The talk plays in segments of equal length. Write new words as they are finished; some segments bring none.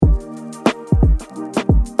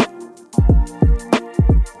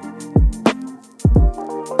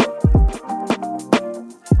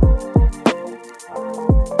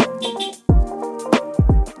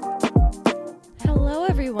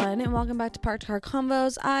Parked Car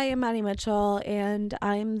Convos. I am Maddie Mitchell, and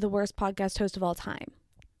I'm the worst podcast host of all time.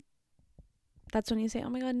 That's when you say, oh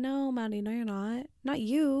my God, no, Maddie, no, you're not. Not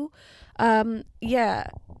you. Yeah.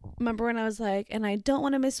 Remember when I was like, and I don't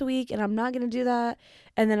want to miss a week, and I'm not going to do that.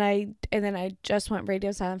 And then I just went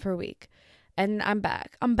radio silent for a week. And I'm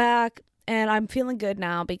back. And I'm feeling good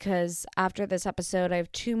now because after this episode, I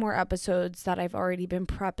have 2 more episodes that I've already been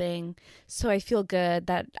prepping. So I feel good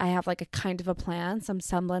that I have like a kind of a plan, some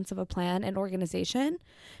semblance of a plan and organization.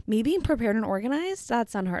 Me being prepared and organized,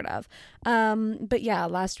 that's unheard of. But yeah,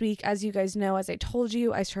 last week, as you guys know, as I told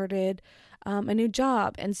you, I started a new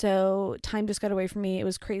job. And so time just got away from me. It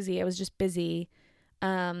was crazy. I was just busy.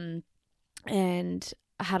 And I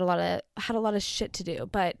had a lot of shit to do.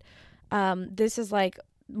 But this is like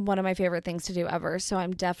one of my favorite things to do ever. So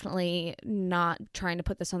I'm definitely not trying to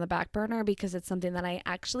put this on the back burner because it's something that I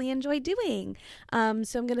actually enjoy doing. So I'm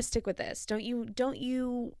going to stick with this. Don't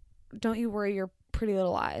you worry your pretty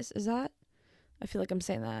little eyes. Is that? I feel like I'm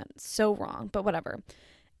saying that so wrong, but whatever.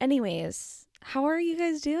 Anyways, how are you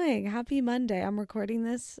guys doing? Happy Monday. I'm recording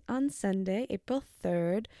this on Sunday, April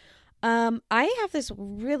 3rd. I have this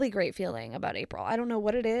really great feeling about April. I don't know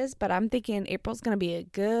what it is, but I'm thinking April's going to be a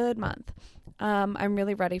good month. I'm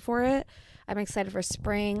really ready for it. I'm excited for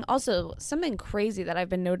spring. Also, something crazy that I've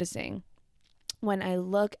been noticing when I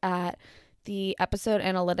look at the episode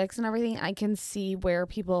analytics and everything, I can see where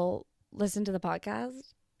people listen to the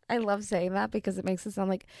podcast. I love saying that because it makes it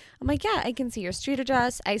sound like, I'm like, yeah, I can see your street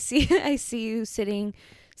address. I see you sitting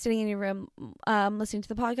in your room, listening to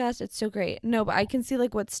the podcast. It's so great. No, but I can see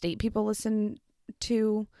like what state people listen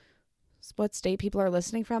to, what state people are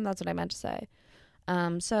listening from. That's what I meant to say.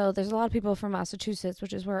 So there's a lot of people from Massachusetts,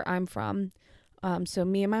 which is where I'm from. So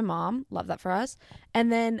me and my mom, love that for us. And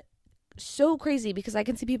then so crazy because I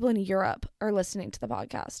can see people in Europe are listening to the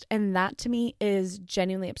podcast. And that to me is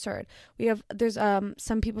genuinely absurd. There's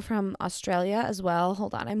some people from Australia as well.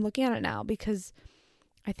 Hold on. I'm looking at it now because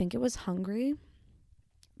I think it was Hungary.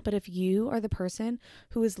 But if you are the person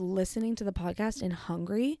who is listening to the podcast in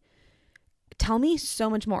Hungary, tell me so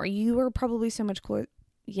much more. You are probably so much cooler.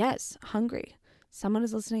 Yes, Hungary. Someone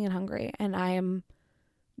is listening in Hungary, and I am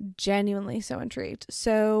genuinely so intrigued.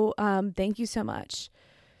 So thank you so much.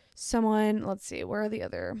 Someone, let's see, where are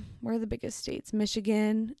the biggest states?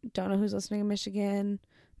 Michigan. Don't know who's listening in Michigan.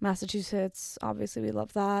 Massachusetts. Obviously, we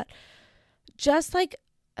love that. Just like,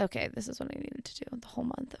 okay, this is what I needed to do the whole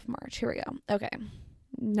month of March. Here we go. Okay.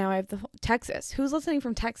 Now I have Texas. Who's listening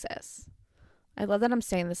from Texas? I love that I'm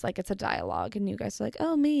saying this like it's a dialogue and you guys are like,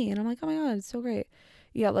 oh, me. And I'm like, oh my God, it's so great.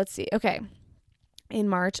 Yeah, let's see. Okay. In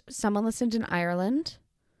March, someone listened in Ireland.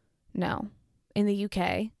 No. In the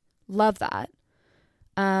UK. Love that.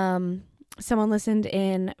 Someone listened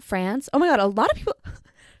in France. Oh my God, a lot of people.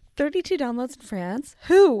 32 downloads in France.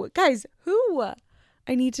 Who? Guys, who?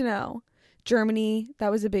 I need to know. Germany.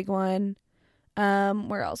 That was a big one.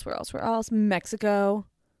 Where else? Mexico.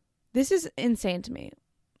 This is insane to me.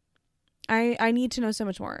 I need to know so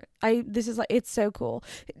much more. This is like, it's so cool.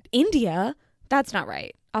 India, that's not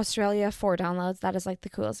right. Australia, 4 downloads. That is like the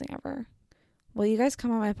coolest thing ever. Will you guys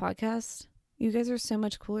come on my podcast? You guys are so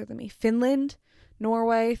much cooler than me. Finland,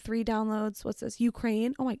 Norway, 3 downloads. What's this?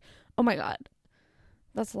 Ukraine. Oh my God.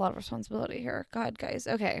 That's a lot of responsibility here. God, guys.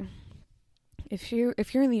 Okay. If you're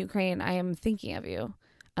in the Ukraine, I am thinking of you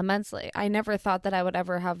immensely. I never thought that I would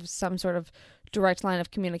ever have some sort of direct line of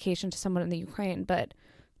communication to someone in the Ukraine, but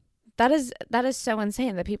that is so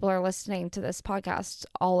insane that people are listening to this podcast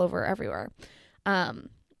all over everywhere. Let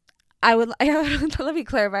me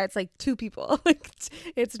clarify, it's like 2 people. Like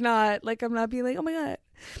it's not like I'm not being like, oh my God,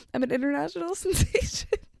 I'm an international sensation.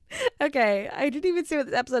 Okay, I didn't even say what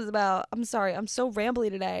this episode is about. I'm sorry, I'm so rambly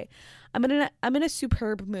today. I'm in a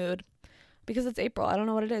superb mood because it's April. I don't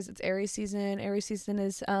know what it is. It's Aries season. Aries season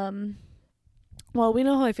is well, we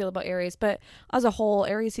know how I feel about Aries, but as a whole,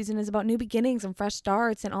 Aries season is about new beginnings and fresh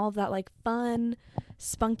starts and all of that like fun,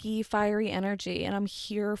 spunky, fiery energy, and I'm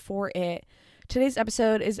here for it. Today's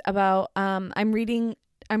episode is about I'm reading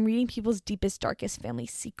people's deepest, darkest family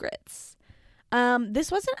secrets.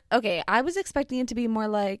 This wasn't okay. I was expecting it to be more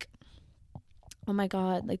like, oh my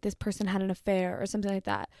God, like this person had an affair or something like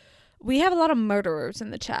that. We have a lot of murderers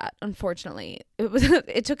in the chat, unfortunately.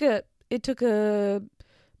 It took a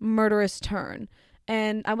murderous turn,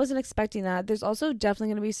 and I wasn't expecting that. There's also definitely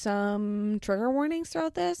going to be some trigger warnings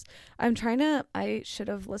throughout this. I should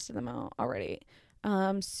have listed them out already.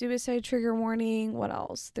 Suicide trigger warning. What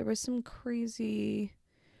else? There was some crazy,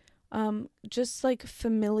 just like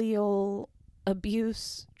familial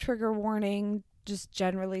abuse trigger warning, just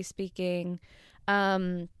generally speaking.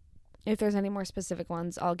 If there's any more specific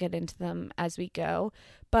ones, I'll get into them as we go.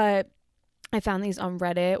 But I found these on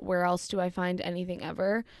Reddit. Where else do I find anything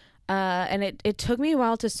ever? And it took me a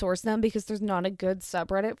while to source them because there's not a good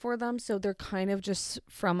subreddit for them. So they're kind of just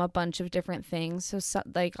from a bunch of different things. So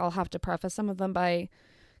like I'll have to preface some of them by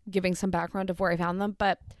giving some background of where I found them.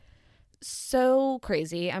 But so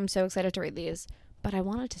crazy. I'm so excited to read these. But I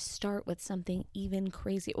wanted to start with something even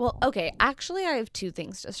crazy. Well, okay. Actually, I have 2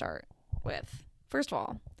 things to start with. First of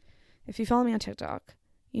all, if you follow me on TikTok,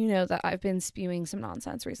 you know that I've been spewing some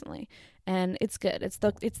nonsense recently, and it's good. It's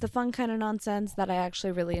the fun kind of nonsense that I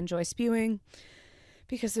actually really enjoy spewing,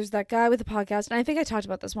 because there's that guy with the podcast, and I think I talked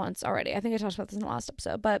about this once already. I think I talked about this in the last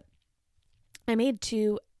episode, but I made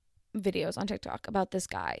 2 videos on TikTok about this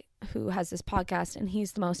guy who has this podcast, and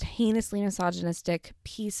he's the most heinously misogynistic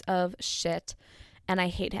piece of shit, and I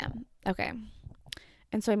hate him. Okay.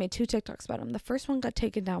 And so I made 2 TikToks about him. The first one got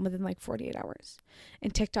taken down within like 48 hours,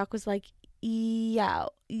 and TikTok was like, yeah,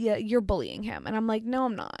 you're bullying him. And I'm like, no,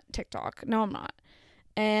 I'm not, TikTok. No, I'm not.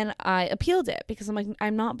 And I appealed it because I'm like,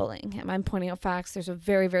 I'm not bullying him. I'm pointing out facts. There's a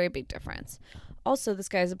very, very big difference. Also, this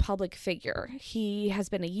guy is a public figure. He has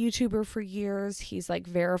been a YouTuber for years. He's like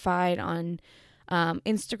verified on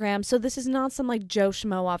Instagram. So this is not some like Joe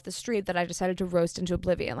Schmo off the street that I decided to roast into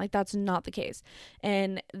oblivion. Like, that's not the case.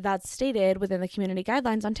 And that's stated within the community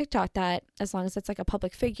guidelines on TikTok that as long as it's like a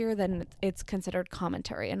public figure, then it's considered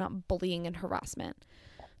commentary and not bullying and harassment.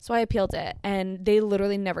 So I appealed it, and they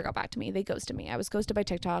literally never got back to me. They ghosted me. I was ghosted by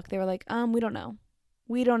TikTok. They were like, we don't know.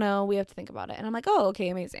 We don't know. We have to think about it. And I'm like, oh, okay,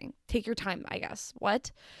 amazing. Take your time, I guess.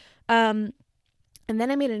 What? And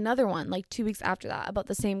then I made another one like 2 weeks after that about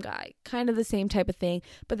the same guy, kind of the same type of thing.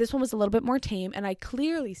 But this one was a little bit more tame. And I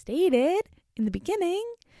clearly stated in the beginning,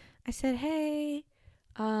 I said, hey,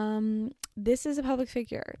 this is a public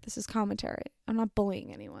figure. This is commentary. I'm not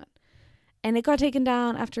bullying anyone. And it got taken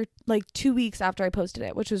down after like 2 weeks after I posted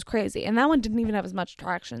it, which was crazy. And that one didn't even have as much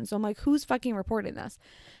traction. So I'm like, who's fucking reporting this?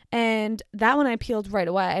 And that one I appealed right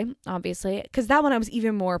away, obviously, because that one I was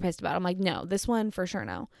even more pissed about. I'm like, no, this one for sure,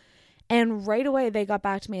 no. And right away, they got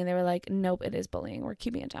back to me and they were like, nope, it is bullying. We're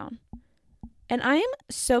keeping it down. And I am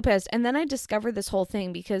so pissed. And then I discovered this whole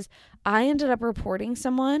thing because I ended up reporting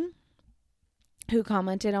someone who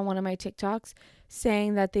commented on one of my TikToks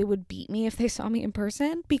saying that they would beat me if they saw me in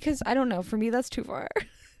person. Because I don't know, for me, that's too far.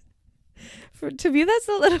 To me, that's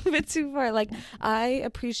a little bit too far. Like, I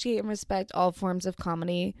appreciate and respect all forms of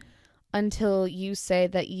comedy until you say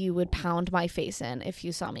that you would pound my face in if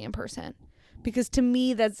you saw me in person. Because to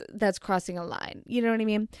me, that's crossing a line. You know what I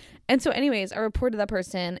mean? And so anyways, I reported that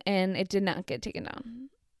person and it did not get taken down.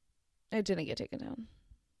 It didn't get taken down.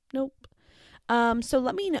 Nope. So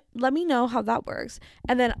let me know how that works.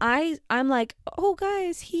 And then I'm like, oh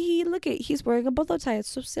guys, look at, he's wearing a bolo tie. It's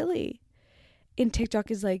so silly. And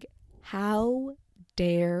TikTok is like, how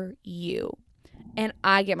dare you? And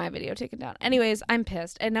I get my video taken down. Anyways, I'm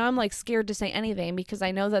pissed. And now I'm like scared to say anything because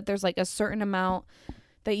I know that there's like a certain amount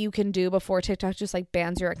that you can do before TikTok just like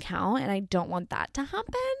bans your account, and I don't want that to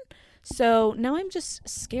happen. So now I'm just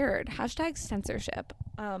scared. # censorship.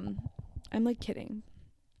 I'm like kidding.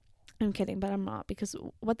 I'm kidding, but I'm not, because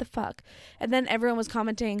what the fuck? And then everyone was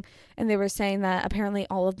commenting and they were saying that apparently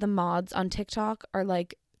all of the mods on TikTok are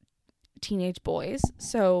like teenage boys.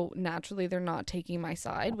 So naturally they're not taking my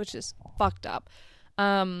side, which is fucked up.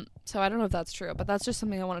 So I don't know if that's true, but that's just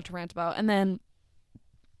something I wanted to rant about. And then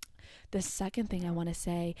the second thing I want to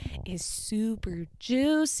say is super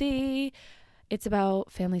juicy. It's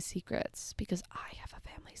about family secrets, because I have a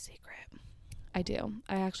family secret. I do.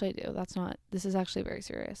 I actually do. This is actually very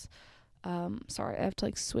serious. Sorry, I have to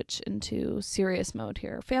like switch into serious mode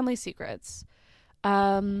here. Family secrets.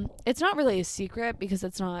 It's not really a secret because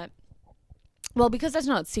it's not, well, because that's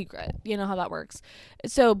not secret. You know how that works.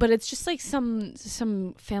 So, but it's just like some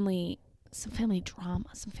family drama,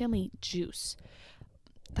 some family juice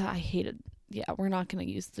that I hated. Yeah, we're not going to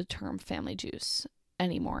use the term family juice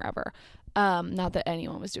anymore ever. Not that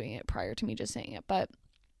anyone was doing it prior to me just saying it, but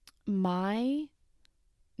my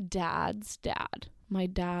dad's dad, my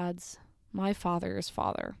father's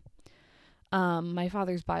father, my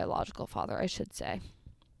father's biological father, I should say,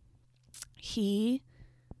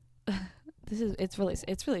 it's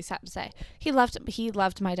really sad to say, he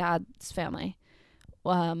left my dad's family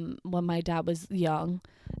when my dad was young,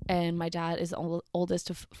 and my dad is the oldest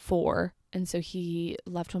of 4, and so he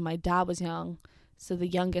left when my dad was young. So the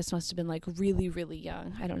youngest must have been like really, really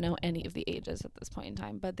young. I don't know any of the ages at this point in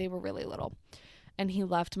time, but they were really little. And he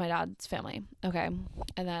left my dad's family. Okay.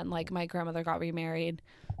 And then like my grandmother got remarried.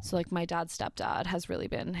 So like my dad's stepdad has really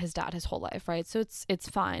been his dad his whole life, right? So it's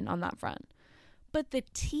fine on that front. But the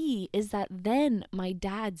tea is that then my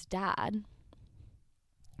dad's dad,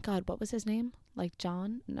 God, what was his name? Like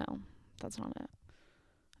John? No. That's not it.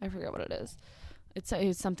 I forget what it is. It's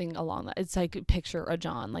something along that. It's like picture a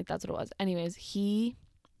John. Like that's what it was. Anyways, he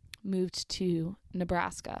moved to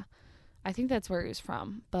Nebraska. I think that's where he was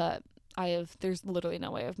from, but there's literally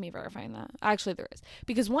no way of me verifying that. Actually, there is.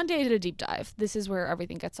 Because one day I did a deep dive. This is where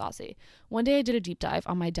everything gets saucy. One day I did a deep dive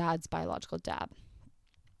on my dad's biological dad.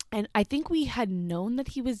 And I think we had known that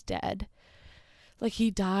he was dead. Like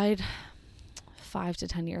he died 5 to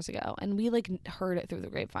 10 years ago. And we like heard it through the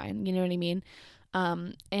grapevine. You know what I mean?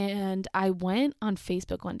 And I went on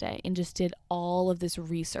Facebook one day and just did all of this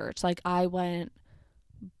research. Like I went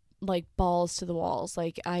like balls to the walls.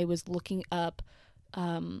 Like I was looking up,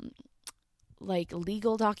 like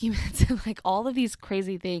legal documents and like all of these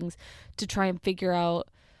crazy things to try and figure out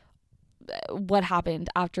what happened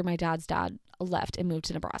after my dad's dad left and moved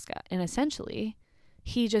to Nebraska. And essentially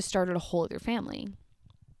he just started a whole other family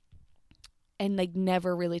and like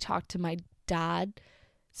never really talked to my dad's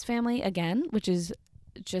family again, which is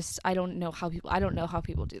just, I don't know how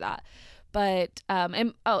people do that. But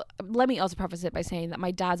let me also preface it by saying that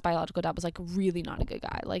my dad's biological dad was like really not a good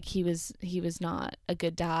guy. Like he was not a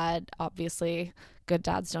good dad. Obviously, good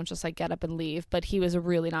dads don't just like get up and leave, but he was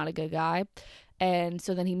really not a good guy. And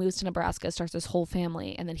so then he moves to Nebraska, starts this whole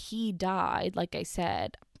family, and then he died, like I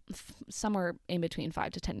said, somewhere in between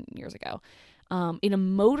 5 to 10 years ago. In a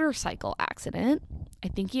motorcycle accident.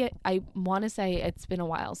 I want to say it's been a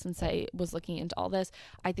while since I was looking into all this.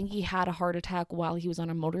 I think he had a heart attack while he was on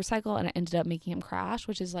a motorcycle and it ended up making him crash,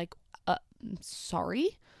 which is like,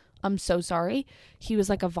 sorry. I'm so sorry. He was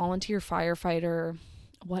like a volunteer firefighter.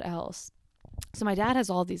 What else? So my dad has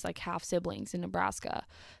all these like half siblings in Nebraska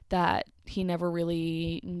that he never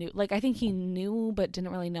really knew. Like I think he knew, but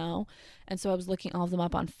didn't really know. And so I was looking all of them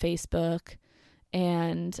up on Facebook.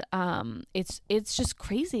 And it's just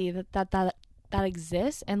crazy that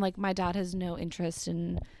exists. And like my dad has no interest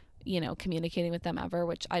in, communicating with them ever,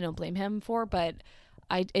 which I don't blame him for, but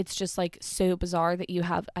it's just like so bizarre that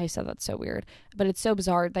I said that's so weird, but it's so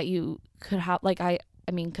bizarre that you could have like, I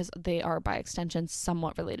mean, because they are by extension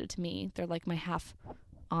somewhat related to me. They're like my half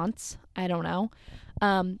aunts. I don't know.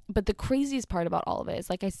 But the craziest part about all of it is,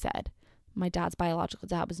 like I said, my dad's biological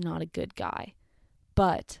dad was not a good guy,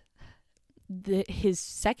 but his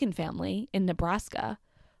second family in Nebraska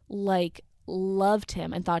like loved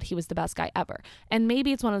him and thought he was the best guy ever. And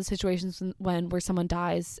maybe it's one of those situations where someone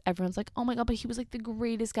dies, everyone's like, oh my god, but he was like the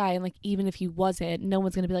greatest guy, and like even if he wasn't, no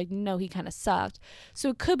one's gonna be like, no, he kind of sucked. So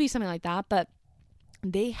it could be something like that. But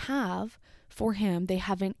they have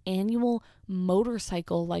an annual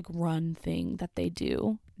motorcycle like run thing that they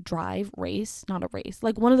do. Race, not a race,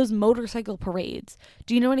 like one of those motorcycle parades.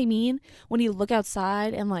 Do you know what I mean? When you look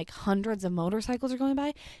outside and like hundreds of motorcycles are going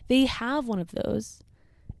by, they have one of those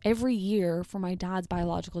every year for my dad's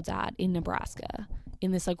biological dad in Nebraska,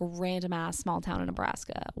 in this like random ass small town in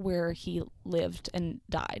Nebraska where he lived and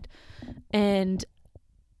died. And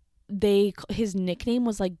his nickname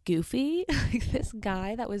was like Goofy, like this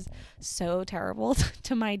guy that was so terrible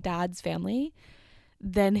to my dad's family.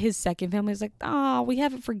 Then his second family was like, oh, we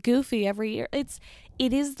have it for Goofy every year. It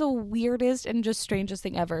is the weirdest and just strangest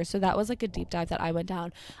thing ever. So that was like a deep dive that I went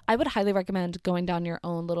down. I would highly recommend going down your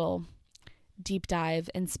own little deep dive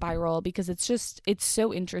and spiral, because it's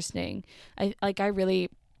so interesting. I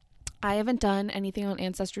haven't done anything on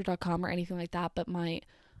ancestry.com or anything like that, but my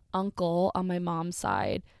uncle on my mom's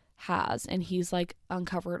side has, and he's like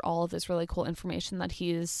uncovered all of this really cool information that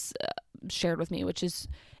he's shared with me, which is,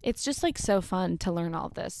 it's just like so fun to learn all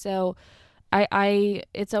of this. So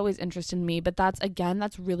it's always interested me, but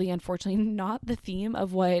that's really unfortunately not the theme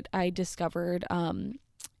of what I discovered on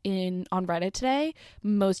Reddit today.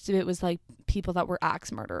 Most of it was like people that were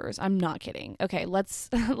axe murderers. I'm not kidding. Okay, let's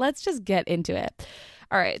just get into it.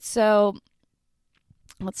 All right, so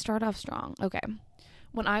let's start off strong. Okay.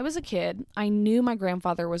 When I was a kid, I knew my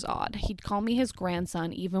grandfather was odd. He'd call me his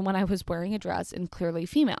grandson even when I was wearing a dress and clearly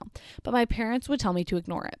female, but my parents would tell me to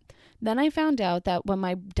ignore it. Then I found out that when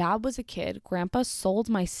my dad was a kid, Grandpa sold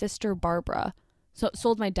my dad's sister Barbara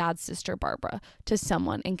to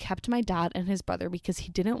someone and kept my dad and his brother because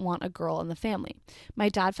he didn't want a girl in the family. My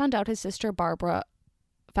dad found his sister Barbara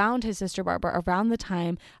around the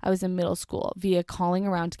time I was in middle school via calling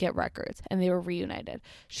around to get records, and they were reunited.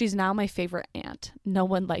 She's now my favorite aunt. No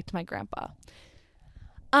one liked my grandpa.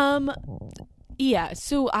 Yeah,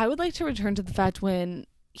 so I would like to return to the fact when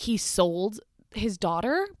he sold his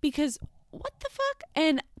daughter, because what the fuck?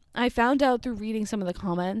 And I found out through reading some of the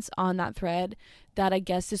comments on that thread that I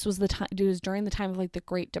guess this was it was during the time of like the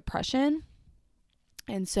Great Depression.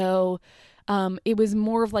 And so it was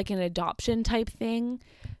more of like an adoption type thing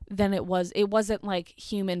than it wasn't like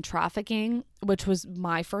human trafficking, which was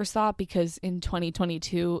my first thought, because in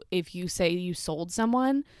 2022, if you say you sold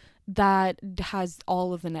someone, that has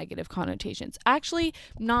all of the negative connotations. Actually,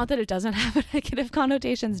 not that it doesn't have negative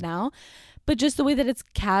connotations now, but just the way that it's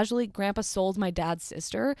casually, grandpa sold my dad's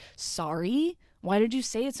sister. Sorry, why did you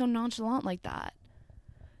say it so nonchalant like that?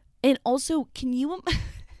 And also, can you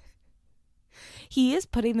he is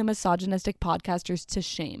putting the misogynistic podcasters to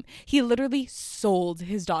shame. He literally sold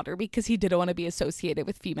his daughter because he didn't want to be associated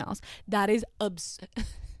with females. That is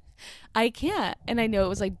I can't. And I know it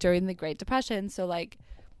was like during the Great Depression, so like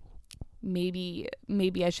maybe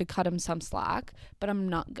I should cut him some slack, but I'm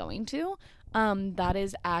not going to. That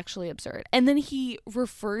is actually absurd. And then he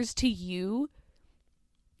refers to you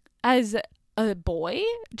as a boy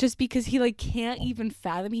just because he like can't even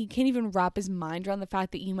fathom, he can't even wrap his mind around the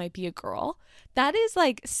fact that you might be a girl. That is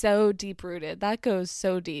like so deep rooted. That goes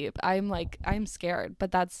so deep. I'm scared,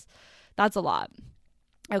 but that's a lot.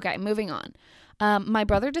 Okay, moving on. My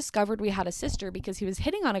brother discovered we had a sister because he was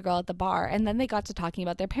hitting on a girl at the bar, and then they got to talking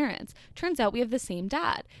about their parents. Turns out we have the same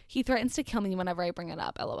dad. He threatens to kill me whenever I bring it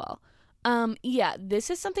up, lol. Yeah, this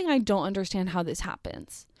is something I don't understand how this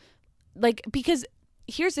happens. Like, because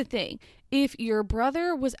here's the thing. If your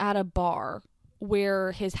brother was at a bar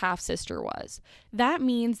where his half-sister was, that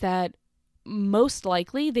means that most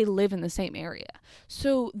likely they live in the same area.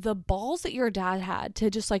 So the balls that your dad had to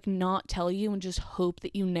just like not tell you and just hope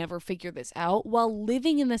that you never figure this out while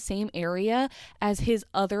living in the same area as his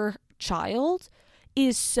other child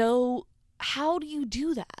is so, how do you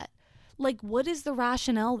do that? Like, what is the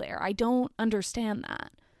rationale there? I don't understand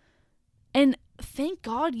that. And thank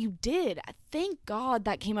God you did. Thank God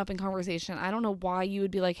that came up in conversation. I don't know why you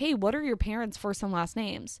would be like, hey, what are your parents' first and last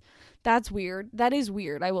names? That's weird. That is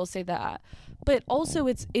weird. I will say that. But also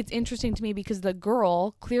it's interesting to me because the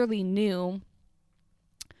girl clearly knew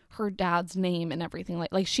her dad's name and everything.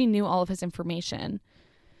 Like she knew all of his information.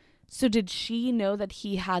 So did she know that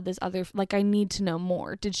he had this other, like, I need to know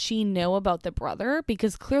more. Did she know about the brother?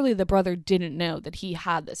 Because clearly the brother didn't know that he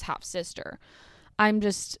had this half sister.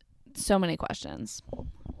 So many questions.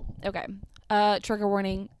 Okay. Trigger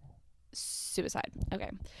warning. Suicide. Okay.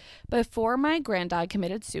 Before my granddad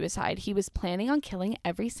committed suicide, he was planning on killing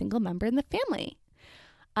every single member in the family.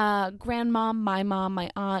 Grandmom, my mom, my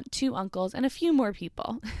aunt, 2 uncles, and a few more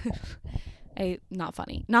people. Not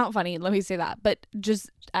funny, let me say that, but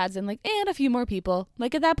just adds in like, and a few more people.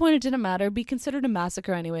 Like at that point it didn't matter, be considered a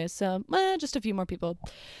massacre anyway, so just a few more people.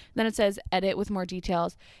 Then it says, edit with more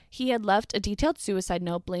details. He had left a detailed suicide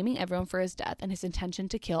note blaming everyone for his death and his intention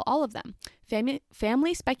to kill all of them.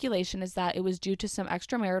 Family speculation is that it was due to some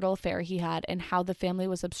extramarital affair he had and how the family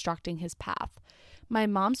was obstructing his path. My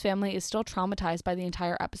mom's family is still traumatized by the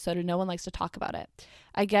entire episode and no one likes to talk about it.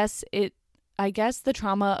 I guess the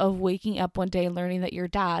trauma of waking up one day and learning that your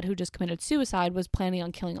dad, who just committed suicide, was planning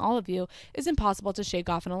on killing all of you is impossible to shake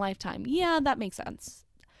off in a lifetime. Yeah, that makes sense.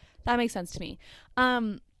 That makes sense to me.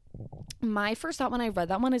 My first thought when I read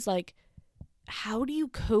that one is like, how do you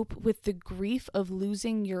cope with the grief of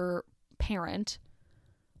losing your parent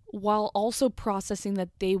while also processing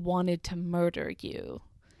that they wanted to murder you?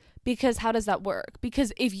 Because how does that work?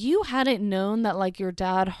 Because if you hadn't known that like your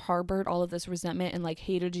dad harbored all of this resentment and like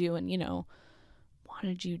hated you and, you know,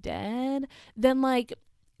 wanted you dead,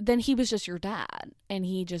 then he was just your dad and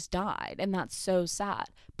he just died, and that's so sad.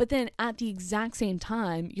 But then at the exact same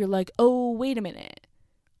time, you're like, oh, wait a minute.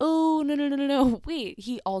 Oh, no. Wait,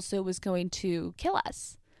 he also was going to kill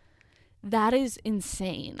us. That is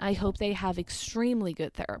insane. I hope they have extremely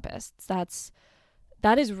good therapists.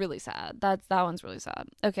 That is really sad. That one's really sad.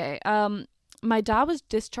 Okay. My dad was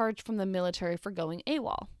discharged from the military for going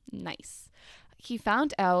AWOL. Nice. He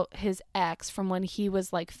found out his ex from when he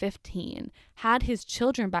was like 15, had his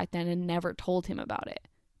children back then and never told him about it.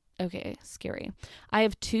 Okay, scary. I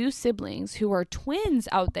have 2 siblings who are twins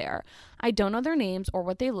out there. I don't know their names or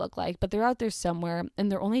what they look like, but they're out there somewhere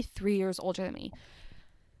and they're only 3 years older than me.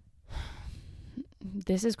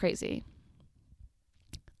 This is crazy.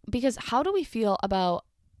 Because how do we feel about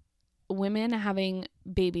women having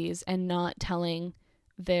babies and not telling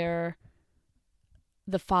the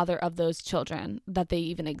father of those children that they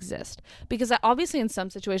even exist? Because obviously in some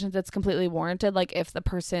situations it's completely warranted, like if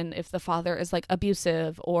the father is like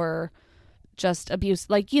abusive or just abuse,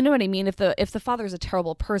 like, you know what I mean? If the father is a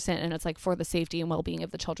terrible person and it's like for the safety and well-being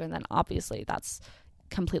of the children, then obviously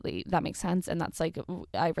that makes sense, and that's like,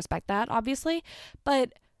 I respect that, obviously.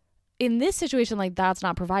 But in this situation, like, that's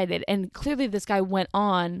not provided, and clearly this guy went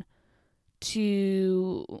on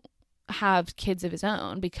to have kids of his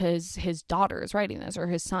own because his daughter is writing this or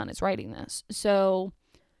his son is writing this. So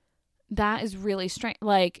that is really strange.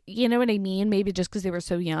 Like, you know what I mean? Maybe just because they were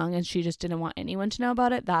so young and she just didn't want anyone to know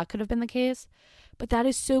about it. That could have been the case. But that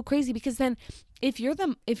is so crazy, because then if you're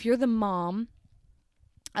the mom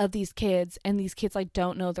of these kids and these kids like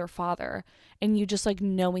don't know their father, and you just like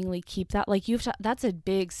knowingly keep that, like that's a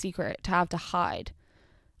big secret to have to hide.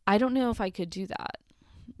 I don't know if I could do that.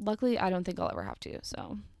 Luckily, I don't think I'll ever have to.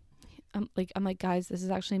 So I'm like, guys, this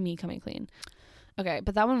is actually me coming clean. Okay,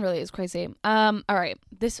 but that one really is crazy. All right,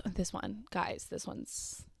 this one, guys, this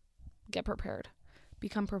one's, get prepared,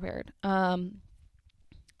 become prepared.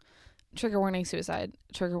 Trigger warning: suicide.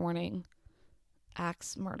 Trigger warning: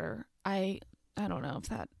 axe murder. I don't know if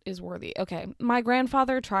that is worthy. Okay, my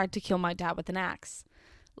grandfather tried to kill my dad with an axe.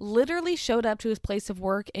 Literally showed up to his place of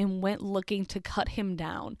work and went looking to cut him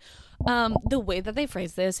down. The way that they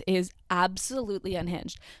phrase this is absolutely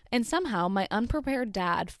unhinged. And somehow my unprepared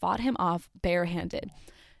dad fought him off barehanded.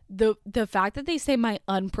 The fact that they say my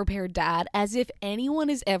unprepared dad, as if anyone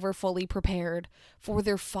is ever fully prepared for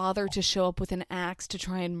their father to show up with an axe to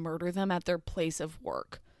try and murder them at their place of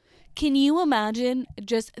work. Can you imagine?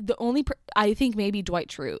 Just the only, I think maybe Dwight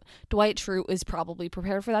Schrute. Dwight Schrute is probably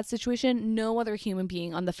prepared for that situation. No other human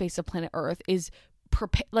being on the face of planet Earth is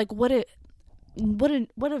prepared. Like, what a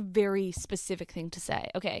very specific thing to say.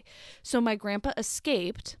 Okay, so my grandpa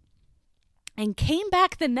escaped and came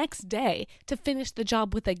back the next day to finish the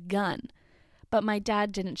job with a gun, but my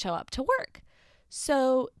dad didn't show up to work.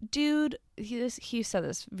 So, dude, he said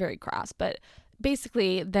this very crass, but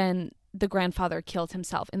basically then the grandfather killed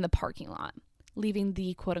himself in the parking lot, leaving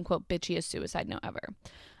the quote-unquote bitchiest suicide note ever.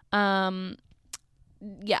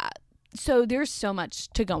 Yeah, so there's so much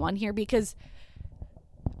to go on here, because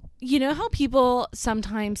you know how people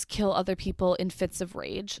sometimes kill other people in fits of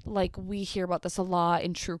rage? Like, we hear about this a lot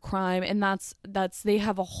in true crime, and that's they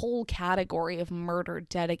have a whole category of murder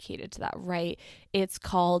dedicated to that, right? It's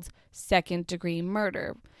called second-degree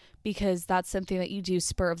murder, because that's something that you do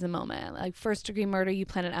spur of the moment. Like first-degree murder, you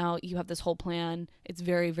plan it out, you have this whole plan. It's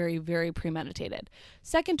very, very, very premeditated.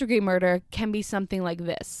 Second-degree murder can be something like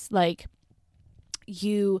this, like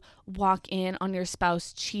you walk in on your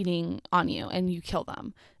spouse cheating on you and you kill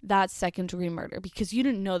them. That's second-degree murder, because you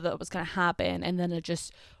didn't know that was going to happen, and then it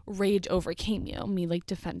just rage overcame you. Me like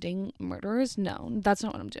defending murderers? No, that's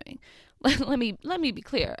not what I'm doing. Let me be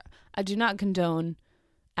clear. I do not condone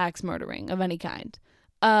axe murdering of any kind.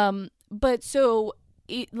 But so,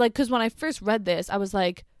 because when I first read this, I was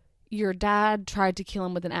like, your dad tried to kill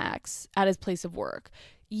him with an axe at his place of work.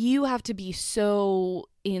 You have to be so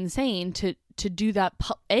insane to do that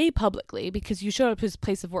publicly, because you showed up to his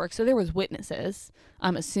place of work, so there was witnesses,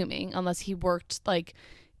 I'm assuming, unless he worked like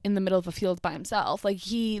in the middle of a field by himself. Like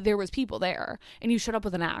there was people there, and you showed up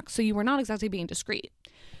with an axe, so you were not exactly being discreet.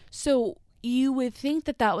 So you would think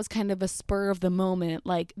that that was kind of a spur of the moment,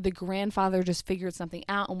 like the grandfather just figured something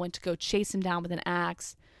out and went to go chase him down with an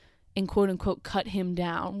axe and quote unquote cut him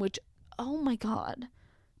down, which, oh my God,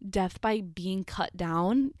 death by being cut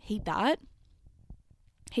down. Hate that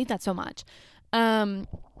so much. So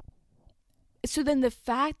then the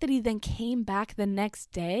fact that he then came back the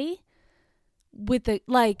next day with the,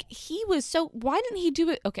 like, he was so, why didn't he do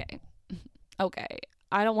it? Okay.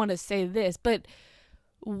 I don't want to say this, but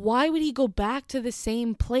why would he go back to the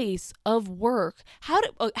same place of work? How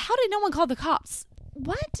did no one call the cops?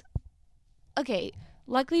 What? Okay,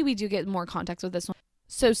 luckily we do get more context with this one.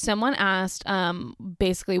 So someone asked,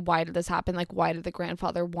 basically, why did this happen? Like, why did the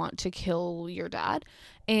grandfather want to kill your dad?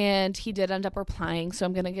 And he did end up replying. So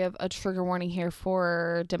I'm going to give a trigger warning here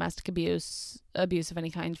for domestic abuse of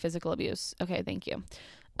any kind, physical abuse. Okay, thank you.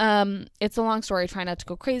 It's a long story. Try not to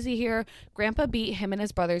go crazy here. Grandpa beat him and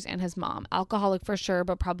his brothers and his mom. Alcoholic for sure,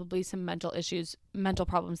 but probably some mental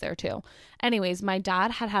problems there too. Anyways, my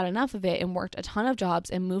dad had enough of it and worked a ton of jobs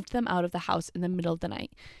and moved them out of the house in the middle of the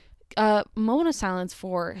night. Moment of silence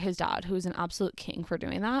for his dad, who is an absolute king for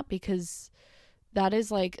doing that, because that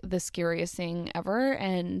is like the scariest thing ever,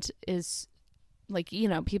 and is like, you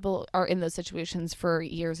know, people are in those situations for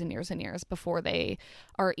years and years and years before they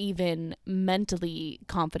are even mentally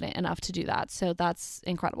confident enough to do that. So that's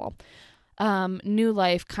incredible. New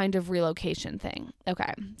life kind of relocation thing.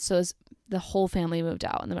 Okay. So the whole family moved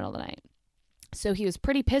out in the middle of the night. So he was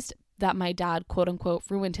pretty pissed that my dad, quote unquote,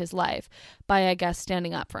 ruined his life by, I guess,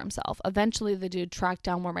 standing up for himself. Eventually, the dude tracked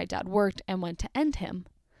down where my dad worked and went to end him.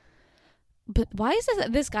 But why is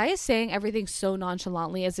this guy is saying everything so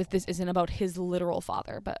nonchalantly as if this isn't about his literal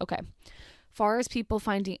father? But okay. Far as people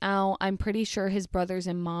finding out, I'm pretty sure his brothers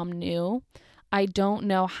and mom knew. I don't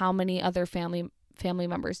know how many other family family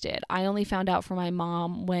members did. I only found out from my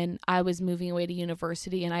mom when I was moving away to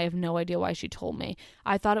university, and I have no idea why she told me.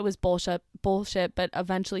 I thought it was bullshit, but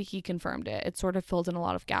eventually he confirmed it. It sort of filled in a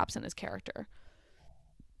lot of gaps in his character.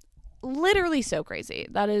 Literally so crazy.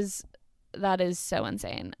 That is so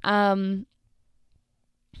insane.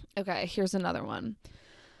 Okay, here's another one.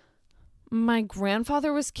 My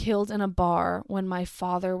grandfather was killed in a bar when my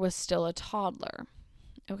father was still a toddler.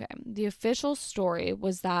 Okay, the official story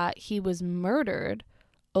was that he was murdered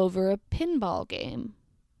over a pinball game.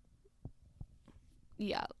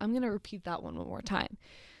 Yeah, I'm going to repeat that one more time.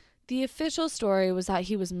 The official story was that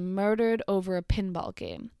he was murdered over a pinball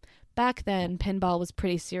game. Back then, pinball was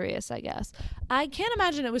pretty serious, I guess. I can't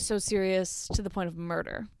imagine it was so serious to the point of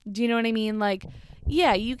murder. Do you know what I mean? Like,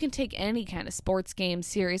 yeah, you can take any kind of sports game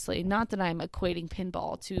seriously. Not that I'm equating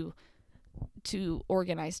pinball to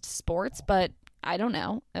organized sports, but I don't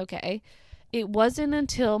know. Okay. It wasn't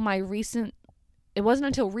until recently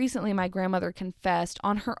my grandmother confessed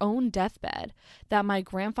on her own deathbed that my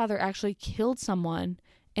grandfather actually killed someone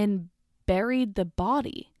and buried the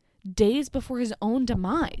body days before his own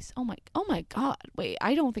demise. Oh my God. Wait,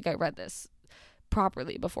 I don't think I read this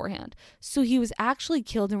properly beforehand. So he was actually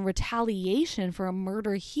killed in retaliation for a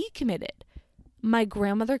murder he committed. My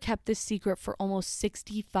grandmother kept this secret for almost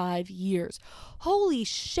 65 years. Holy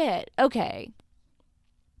shit. Okay,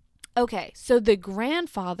 so the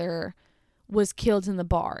grandfather was killed in the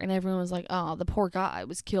bar, and everyone was like, oh, the poor guy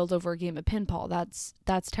was killed over a game of pinball.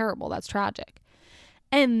 That's terrible. That's tragic.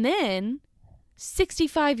 And then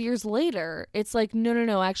 65 years later, it's like,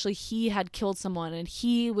 no, actually he had killed someone, and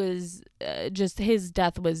he was just, his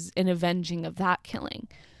death was an avenging of that killing.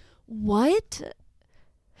 What?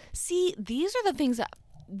 See, these are the things that,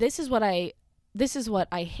 this is what I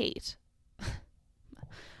hate.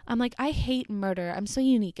 I'm like, I hate murder. I'm so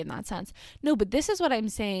unique in that sense. No, but this is what I'm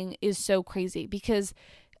saying is so crazy, because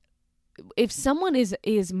if someone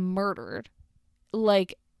is murdered,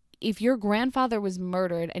 like, if your grandfather was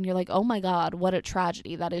murdered and you're like, oh my God, what a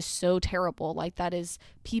tragedy. That is so terrible. Like,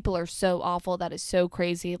 people are so awful. That is so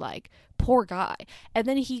crazy. Like, poor guy. And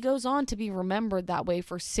then he goes on to be remembered that way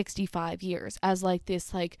for 65 years as like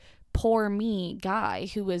this, like, poor me guy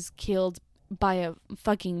who was killed by a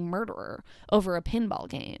fucking murderer over a pinball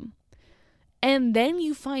game. And then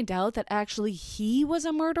you find out that actually he was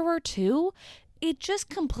a murderer too. It just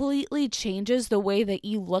completely changes the way that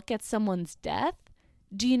you look at someone's death.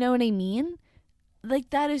 Do you know what I mean? Like,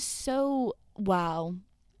 that is so, wow.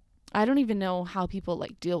 I don't even know how people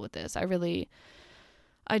like deal with this. I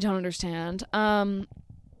don't understand.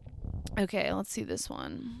 Okay, let's see this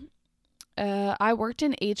one. I worked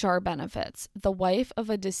in HR benefits. The wife of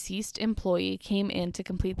a deceased employee came in to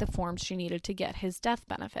complete the forms she needed to get his death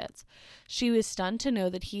benefits. She was stunned to know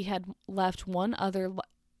that he had left one of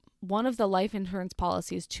the life insurance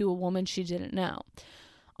policies to a woman she didn't know.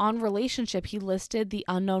 On relationship, he listed the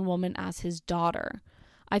unknown woman as his daughter.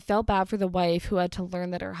 I felt bad for the wife who had to learn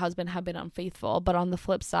that her husband had been unfaithful, but on the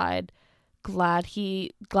flip side, glad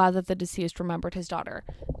that the deceased remembered his daughter.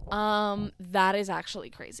 That is actually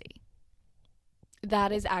crazy.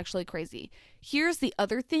 That is actually crazy. Here's the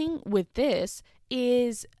other thing with this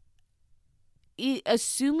is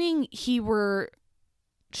assuming she was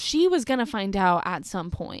going to find out at some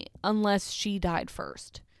point unless she died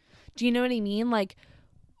first. Do you know what I mean? Like,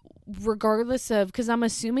 regardless of, because I'm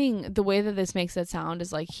assuming the way that this makes it sound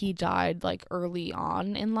is like he died like early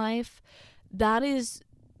on in life. That is,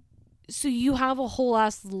 so you have a whole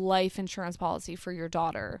ass life insurance policy for your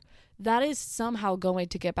daughter. That is somehow going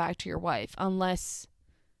to get back to your wife unless,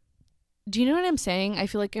 do you know what I'm saying? I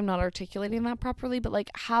feel like I'm not articulating that properly, but like,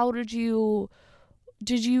 how did you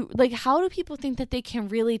like, how do people think that they can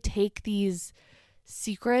really take these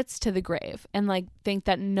secrets to the grave and like think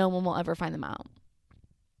that no one will ever find them out?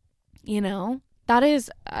 You know, that is,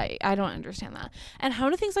 I don't understand that. And how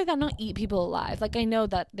do things like that not eat people alive? Like, I know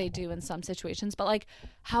that they do in some situations, but like,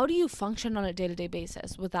 how do you function on a day-to-day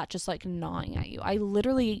basis with that just like gnawing at you? I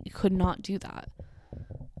literally could not do that.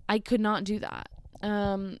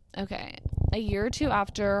 Okay. A year or two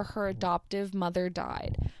after her adoptive mother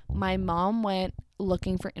died, my mom went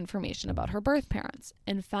looking for information about her birth parents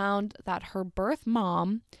and found that her birth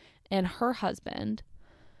mom and her husband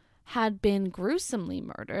had been gruesomely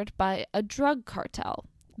murdered by a drug cartel.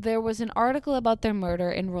 There was an article about their murder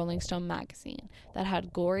in Rolling Stone magazine that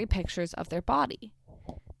had gory pictures of their body.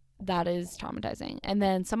 That is traumatizing. And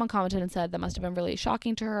then someone commented and said that must have been really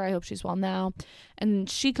shocking to her. I hope she's well now. And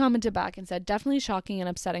she commented back and said, definitely shocking and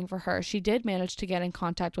upsetting for her. She did manage to get in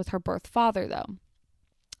contact with her birth father, though.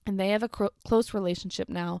 And they have a close relationship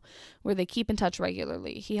now where they keep in touch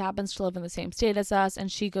regularly. He happens to live in the same state as us,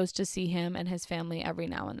 and she goes to see him and his family every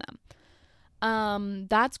now and then.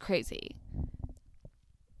 That's crazy.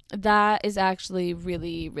 That is actually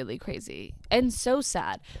really, really crazy and so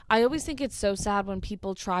sad. I always think it's so sad when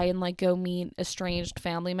people try and like go meet estranged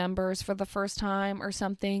family members for the first time or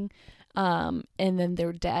something, and then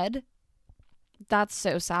they're dead. That's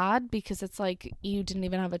so sad because it's like you didn't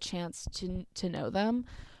even have a chance to know them.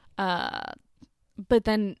 But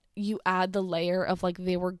then you add the layer of like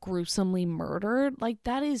they were gruesomely murdered. Like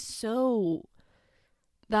that is a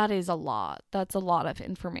lot. That's a lot of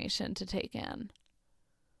information to take in.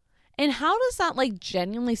 And how does that, like,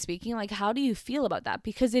 genuinely speaking, like, how do you feel about that?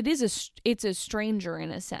 Because it's a stranger in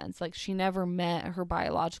a sense. Like, she never met her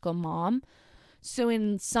biological mom. So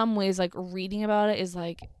in some ways, like, reading about it is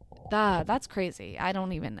like, that's crazy. I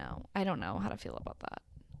don't even know. I don't know how to feel about that.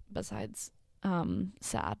 Besides,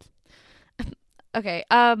 sad. Okay.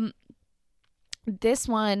 This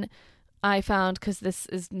one I found, because this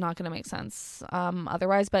is not going to make sense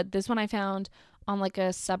otherwise, but this one I found on like a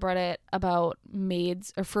subreddit about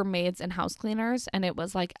maids, or for maids and house cleaners, and it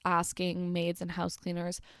was like asking maids and house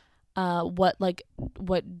cleaners what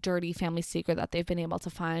dirty family secret that they've been able to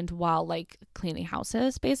find while like cleaning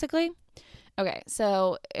houses, basically. Okay,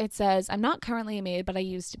 so it says, I'm not currently a maid, but I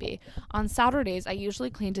used to be. On Saturdays, I usually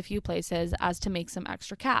cleaned a few places as to make some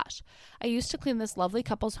extra cash. I used to clean this lovely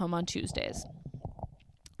couple's home on Tuesdays.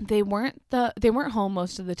 They weren't home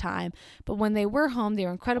most of the time, but when they were home, they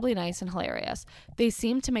were incredibly nice and hilarious. They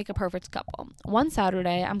seemed to make a perfect couple. One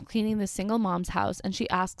Saturday, I'm cleaning the single mom's house, and she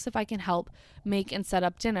asks if I can help make and set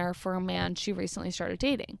up dinner for a man she recently started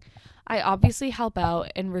dating. I obviously help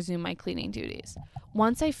out and resume my cleaning duties.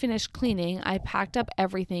 Once I finished cleaning, I packed up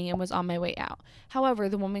everything and was on my way out. However,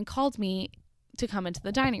 the woman called me to come into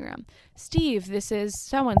the dining room. Steve, this is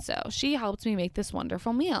so-and-so. She helped me make this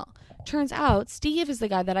wonderful meal. Turns out Steve is the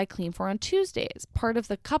guy that I clean for on Tuesdays, part of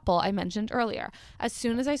the couple I mentioned earlier. As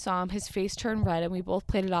soon as I saw him, his face turned red and we both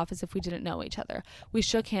played it off as if we didn't know each other. We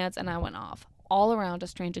shook hands and I went off. All around a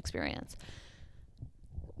strange experience.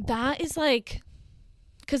 That is like,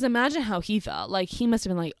 because imagine how he felt. Like he must have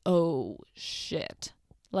been like, oh shit.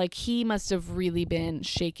 Like he must have really been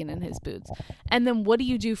shaken in his boots. And then what do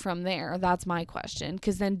you do from there? That's my question.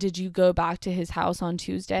 Because then did you go back to his house on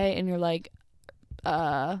Tuesday and you're like,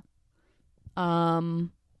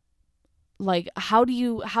 like how do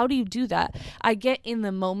you do that? I get in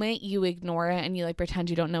the moment you ignore it and you like pretend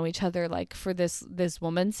you don't know each other, like for this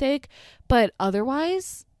woman's sake, but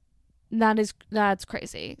otherwise that's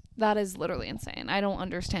crazy. That is literally insane. I don't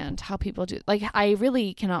understand how people do. Like I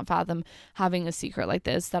really cannot fathom having a secret like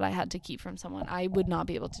this that I had to keep from someone. I would not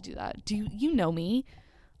be able to do that. Do you know me?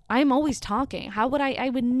 I'm always talking. How would I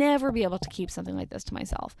would never be able to keep something like this to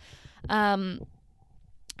myself.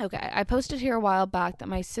 Okay, I posted here a while back that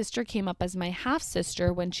my sister came up as my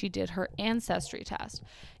half-sister when she did her ancestry test.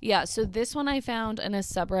 Yeah, so this one I found in a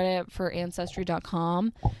subreddit for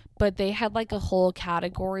Ancestry.com, but they had like a whole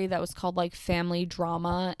category that was called like family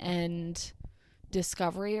drama and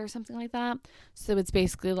discovery or something like that. So it's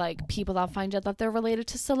basically like people that find out that they're related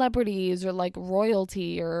to celebrities or like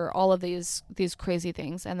royalty or all of these crazy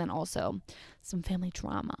things, and then also some family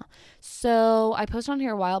drama. So I posted on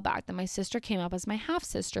here a while back that my sister came up as my half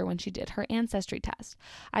sister when she did her ancestry test.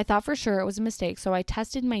 I thought for sure it was a mistake, so I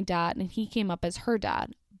tested my dad and he came up as her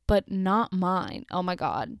dad, but not mine. Oh my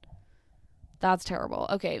god. That's terrible.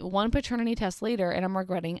 Okay, one paternity test later, and I'm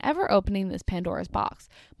regretting ever opening this Pandora's box.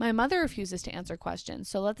 My mother refuses to answer questions,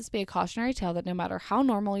 so let this be a cautionary tale that no matter how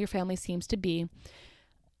normal your family seems to be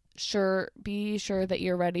sure that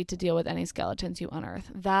you're ready to deal with any skeletons you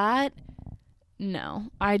unearth. That,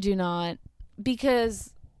 no, I do not.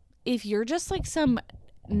 Because if you're just like some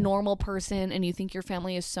normal person and you think your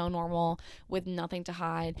family is so normal with nothing to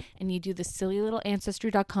hide, and you do this silly little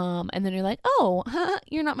Ancestry.com, and then you're like, oh,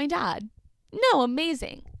 you're not my dad. No,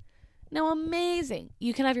 amazing.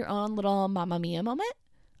 You can have your own little Mamma Mia moment.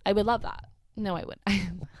 I would love that. No, I wouldn't.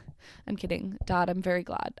 I'm kidding. Dad, I'm very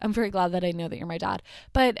glad. I'm very glad that I know that you're my dad.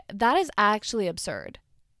 But that is actually absurd.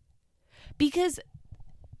 Because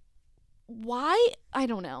why? I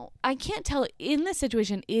don't know. I can't tell. In this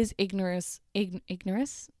situation, is ignorance?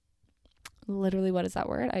 Literally, what is that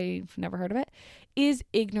word? I've never heard of it. Is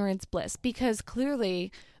ignorance bliss? Because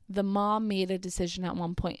clearly the mom made a decision at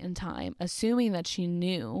one point in time, assuming that she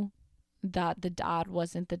knew that the dad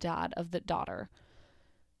wasn't the dad of the daughter.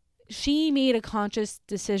 She made a conscious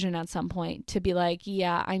decision at some point to be like,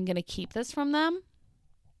 yeah, I'm going to keep this from them.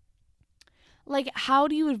 Like, how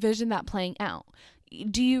do you envision that playing out?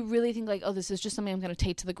 Do you really think like, oh, this is just something I'm going to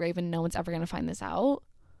take to the grave and no one's ever going to find this out?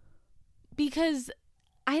 because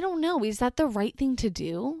I don't know, is that the right thing to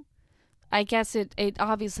do? I guess it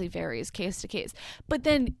obviously varies case to case. But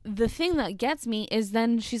then the thing that gets me is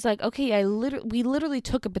then she's like, okay, we literally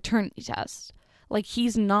took a paternity test. Like,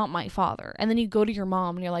 he's not my father. And then you go to your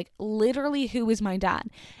mom and you're like, literally, who is my dad?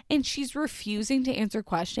 And she's refusing to answer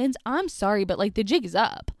questions. I'm sorry, but like, the jig is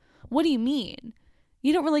up. What do you mean?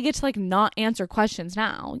 You don't really get to like not answer questions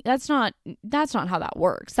now. That's not how that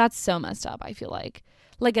works. That's so messed up, I feel like.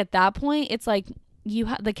 Like, at that point, it's like,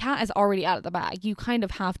 the cat is already out of the bag. You kind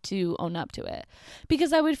of have to own up to it,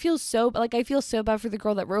 because I feel so bad for the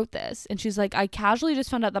girl that wrote this. And she's like, I casually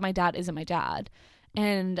just found out that my dad isn't my dad,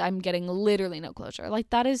 and I'm getting literally no closure.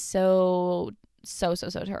 Like, that is so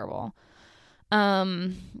terrible. All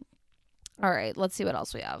right, let's see what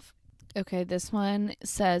else we have. Okay, this one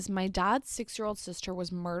says, my dad's 6-year-old sister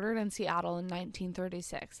was murdered in Seattle in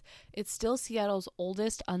 1936. It's still Seattle's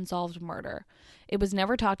oldest unsolved murder. It was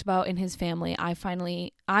never talked about in his family. I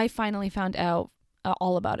finally found out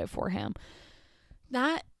all about it for him.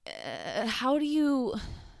 That, I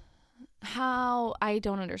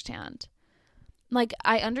don't understand. Like,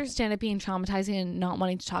 I understand it being traumatizing and not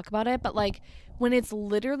wanting to talk about it, but like, when it's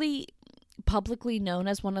literally publicly known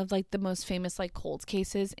as one of like the most famous like cold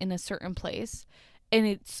cases in a certain place, and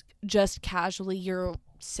it's just casually your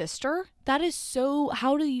sister, that is so,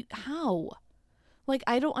 how like,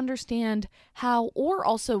 I don't understand how, or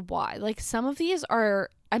also why. Like, some of these are,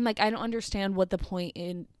 I'm like, I don't understand what the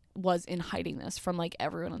point was in hiding this from like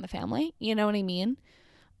everyone in the family, you know what I mean?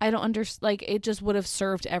 I don't understand. Like, it just would have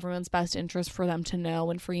served everyone's best interest for them to know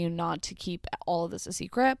and for you not to keep all of this a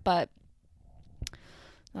secret, but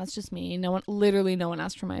that's just me. No one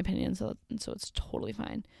asked for my opinion, so it's totally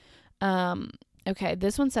fine. Okay,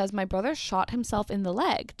 this one says, my brother shot himself in the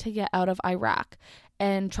leg to get out of Iraq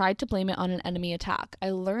and tried to blame it on an enemy attack. I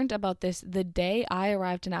learned about this the day I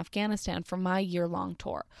arrived in Afghanistan for my year-long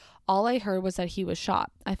tour. All I heard was that he was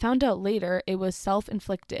shot. I found out later it was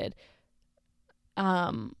self-inflicted.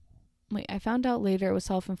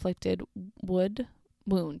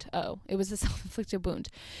 Wound. Oh, it was a self-inflicted wound,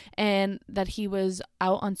 and that he was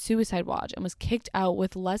out on suicide watch and was kicked out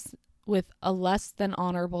with a less than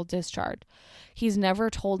honorable discharge. He's never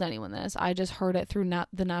told anyone this. I just heard it through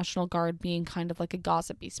the National Guard being kind of like a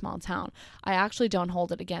gossipy small town. I actually don't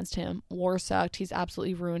hold it against him. War sucked. He's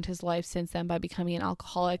absolutely ruined his life since then by becoming an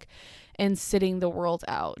alcoholic and sitting the world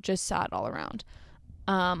out. Just sad all around.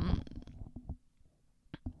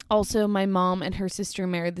 Also, my mom and her sister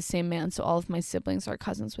married the same man, so all of my siblings are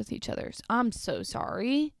cousins with each other. I'm so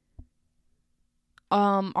sorry.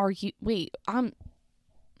 Also,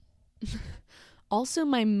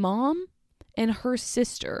 my mom and her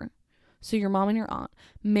sister, so your mom and your aunt,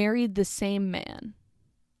 married the same man.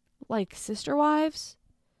 Like, sister wives?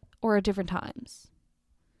 Or at different times?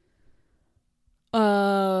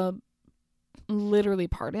 Literally,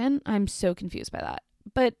 pardon? I'm so confused by that.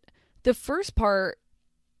 But the first part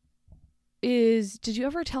is, did you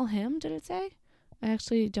ever tell him? Did it say? I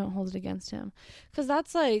actually don't hold it against him, because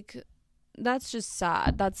that's just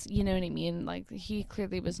sad. That's, you know what I mean? Like, he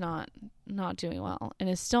clearly was not doing well and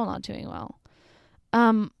is still not doing well.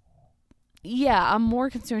 Yeah, I'm more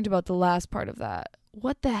concerned about the last part of that.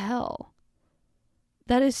 What the hell?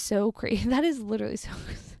 That is so crazy. That is literally so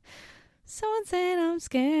insane. I'm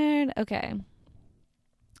scared. Okay.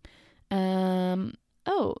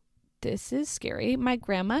 Oh, this is scary. My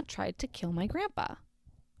grandma tried to kill my grandpa.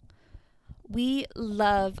 We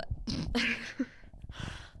love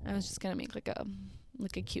I was just gonna make like a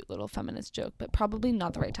cute little feminist joke, but probably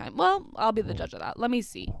not the right time. Well, I'll be the judge of that. Let me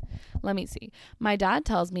see. My dad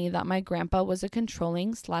tells me that my grandpa was a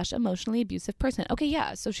controlling / emotionally abusive person. Okay,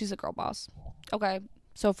 yeah, so she's a girl boss. Okay,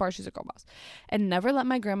 so far she's a girl boss. And never let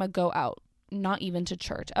my grandma go out, not even to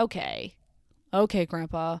church. Okay,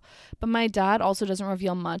 Grandpa. But my dad also doesn't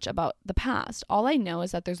reveal much about the past. All I know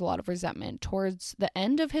is that there's a lot of resentment. Towards the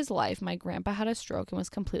end of his life, my grandpa had a stroke and was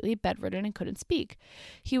completely bedridden and couldn't speak.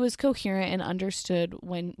 He was coherent and understood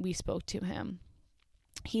when we spoke to him.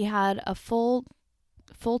 He had a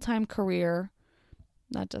full-time career.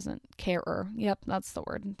 That doesn't carer. Yep, that's the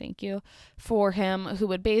word. Thank you. For him, who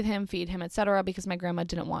would bathe him, feed him, etc., because my grandma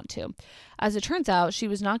didn't want to. As it turns out, she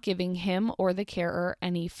was not giving him or the carer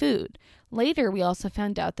any food. Later, we also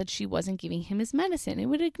found out that she wasn't giving him his medicine and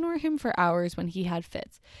would ignore him for hours when he had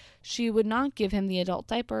fits. She would not give him the adult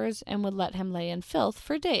diapers and would let him lay in filth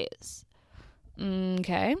for days.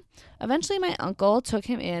 Okay. Eventually, my uncle took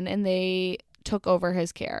him in and they took over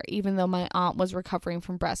his care, even though my aunt was recovering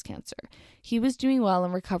from breast cancer. He was doing well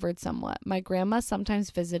and recovered somewhat. My grandma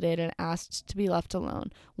sometimes visited and asked to be left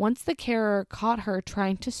alone. Once the carer caught her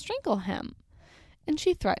trying to strangle him. and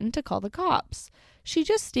she threatened to call the cops. She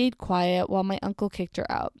just stayed quiet while my uncle kicked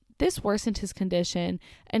her out. This worsened his condition,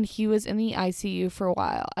 and he was in the ICU for a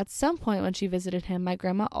while. At some point when she visited him, my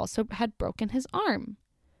grandma also had broken his arm.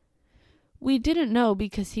 We didn't know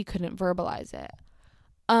because he couldn't verbalize it.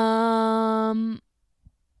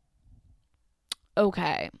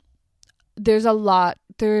 Okay. There's a lot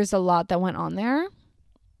that went on there.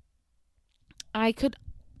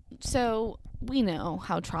 So we know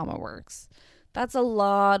how trauma works. That's a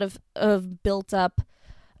lot of built up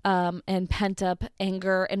and pent up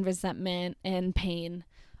anger and resentment and pain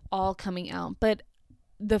all coming out. But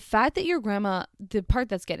the fact that your grandma, the part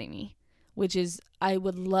that's getting me, which is, I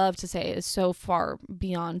would love to say, is so far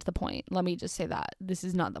beyond the point. Let me just say that. This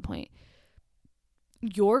is not the point.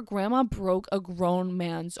 Your grandma broke a grown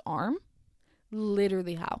man's arm?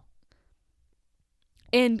 Literally how?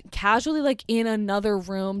 And casually, like in another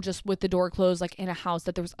room, just with the door closed, like in a house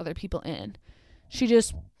that there was other people in. She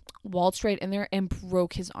just waltzed right in there and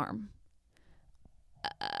broke his arm.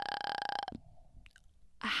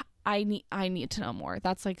 I need to know more.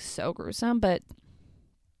 That's like so gruesome. But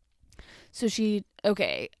so she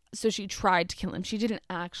tried to kill him. She didn't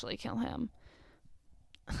actually kill him.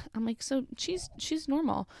 I'm like, so she's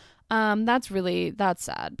normal. That's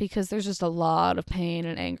sad because there's just a lot of pain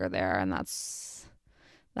and anger there, and that's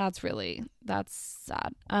sad.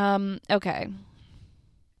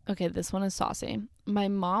 Okay, this one is saucy. My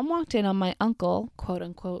mom walked in on my uncle, quote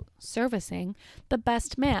unquote, servicing the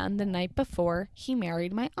best man the night before he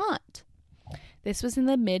married my aunt. This was in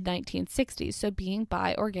the mid 1960s, so being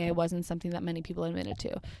bi or gay wasn't something that many people admitted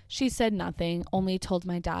to. She said nothing, only told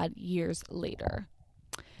my dad years later.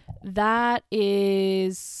 That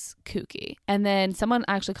is kooky. And then someone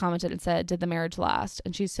actually commented and said, did the marriage last?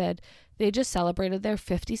 And she said, they just celebrated their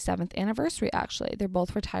 57th anniversary, actually. They're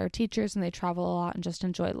both retired teachers and they travel a lot and just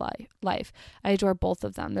enjoy life. I adore both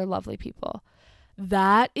of them. They're lovely people.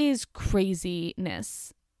 That is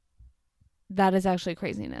craziness. That is actually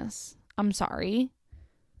craziness. I'm sorry.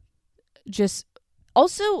 Just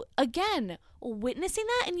also, again, witnessing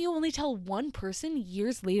that and you only tell one person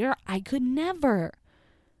years later, I could never.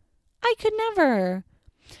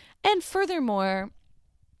 And furthermore,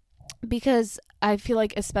 because I feel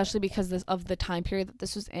like, especially because of the time period that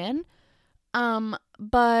this was in,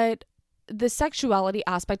 but the sexuality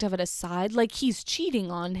aspect of it aside, like he's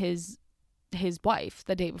cheating on his wife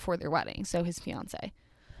the day before their wedding, so his fiance.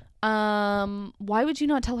 Why would you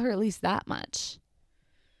not tell her at least that much?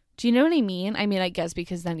 Do you know what I mean? I mean, I guess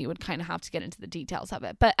because then you would kind of have to get into the details of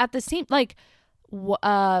it, but at the same, like,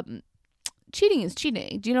 cheating is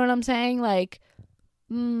cheating. Do you know what I'm saying? Like,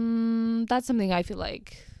 that's something I feel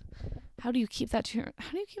like, how do you keep that to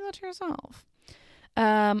yourself?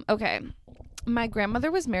 Okay. My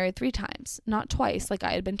grandmother was married 3 times, not twice like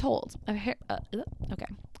I had been told. Okay.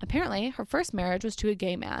 Apparently, her first marriage was to a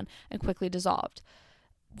gay man and quickly dissolved.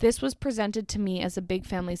 This was presented to me as a big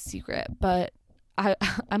family secret, but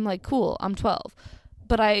I'm like, cool, I'm 12.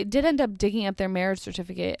 But I did end up digging up their marriage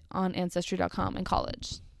certificate on Ancestry.com in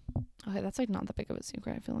college. Okay, that's like not that big of a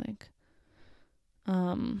secret, I feel like.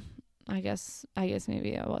 I guess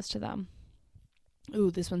maybe it was to them.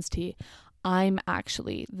 Ooh, this one's tea. I'm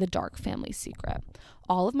actually the dark family secret.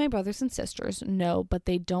 All of my brothers and sisters know, but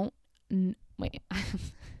they don't. Wait.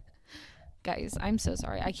 Guys, I'm so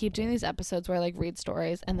sorry. I keep doing these episodes where I like read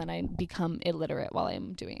stories and then I become illiterate while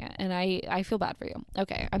I'm doing it. And I feel bad for you.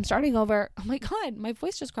 Okay, I'm starting over. Oh my God, my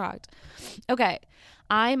voice just cracked. Okay,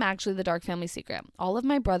 I'm actually the dark family secret. All of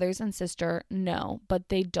my brothers and sister know, but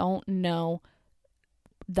they don't know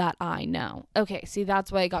that I know. Okay, see,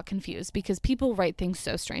 that's why I got confused, because people write things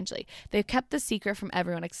so strangely. They've kept the secret from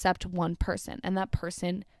everyone except one person, and that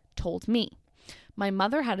person told me. My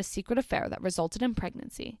mother had a secret affair that resulted in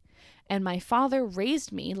pregnancy, and my father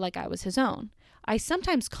raised me like I was his own. I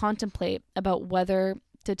sometimes contemplate about whether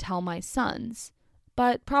to tell my sons,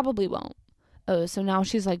 but probably won't. Oh, so now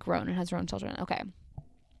she's like grown and has her own children. Okay.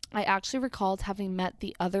 I actually recalled having met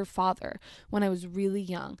the other father when I was really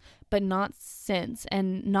young, but not since,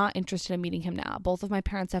 and not interested in meeting him now. Both of my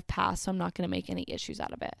parents have passed, so I'm not going to make any issues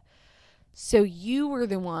out of it. So you were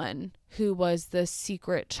the one who was the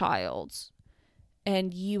secret child,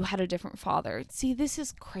 and you had a different father. See, this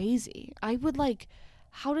is crazy. I would like,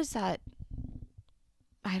 how does that,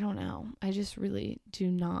 I don't know. I just really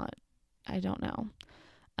do not, I don't know.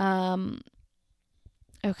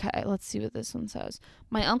 Okay, let's see what this one says.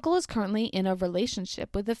 My uncle is currently in a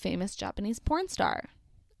relationship with a famous Japanese porn star.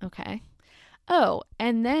 Okay. Oh,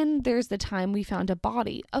 and then there's the time we found a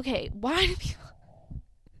body. Okay, why do people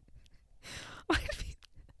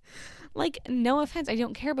Like, no offense, I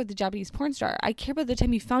don't care about the Japanese porn star. I care about the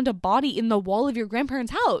time you found a body in the wall of your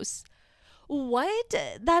grandparents' house. What?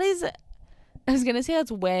 That is, I was gonna say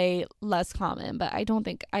that's way less common, but I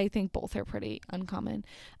think both are pretty uncommon.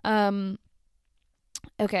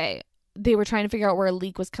 Okay. They were trying to figure out where a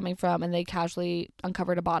leak was coming from, and they casually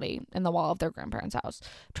uncovered a body in the wall of their grandparents' house.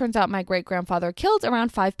 Turns out my great-grandfather killed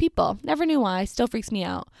around 5 people. Never knew why. Still freaks me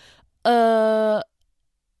out. That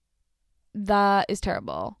is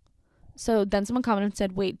terrible. So then someone commented and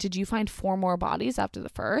said, wait, did you find 4 more bodies after the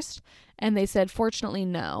first? And they said, fortunately,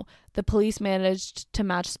 no. The police managed to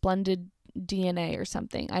match splendid DNA or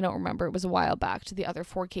something. I don't remember. It was a while back to the other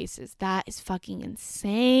 4 cases. That is fucking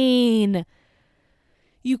insane.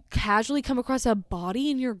 You casually come across a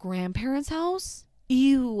body in your grandparents' house?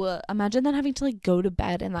 Ew. Imagine then having to like go to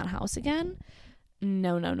bed in that house again.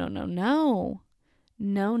 No. No.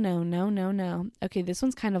 Okay, this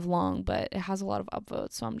one's kind of long, but it has a lot of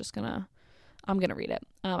upvotes, so I'm gonna read it.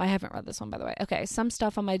 I haven't read this one, by the way. Okay, some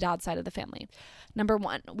stuff on my dad's side of the family. Number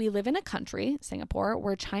 1, we live in a country, Singapore,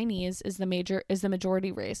 where Chinese is the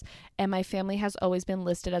majority race, and my family has always been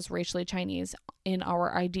listed as racially Chinese in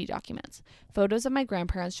our ID documents. Photos of my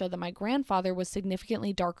grandparents show that my grandfather was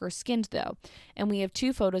significantly darker skinned, though, and we have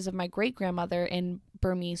 2 photos of my great grandmother in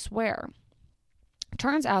Burmese wear.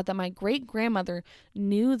 Turns out that my great grandmother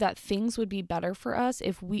knew that things would be better for us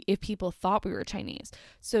if people thought we were Chinese.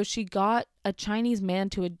 So she got a Chinese man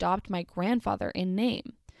to adopt my grandfather in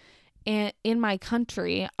name. And in my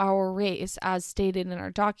country, our race, as stated in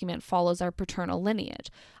our document, follows our paternal lineage.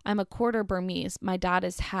 I'm a quarter Burmese. My dad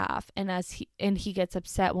is half, and he gets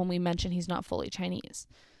upset when we mention he's not fully Chinese.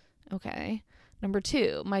 Okay. Number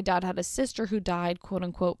 2, my dad had a sister who died, quote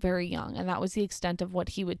unquote, very young, and that was the extent of what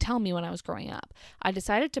he would tell me when I was growing up. I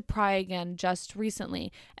decided to pry again just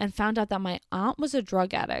recently and found out that my aunt was a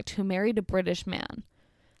drug addict who married a British man,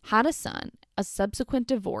 had a son, a subsequent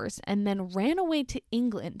divorce, and then ran away to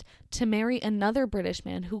England to marry another British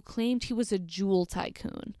man who claimed he was a jewel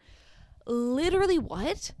tycoon. Literally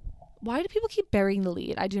what? Why do people keep burying the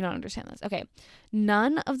lead? I do not understand this. Okay.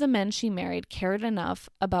 None of the men she married cared enough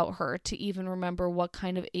about her to even remember what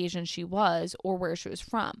kind of Asian she was or where she was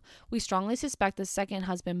from. We strongly suspect the second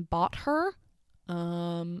husband bought her.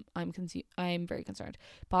 I'm very concerned.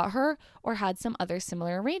 Bought her or had some other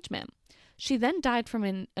similar arrangement. She then died from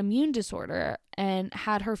an immune disorder and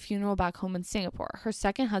had her funeral back home in Singapore. Her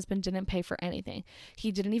second husband didn't pay for anything.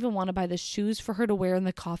 He didn't even want to buy the shoes for her to wear in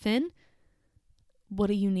the coffin. What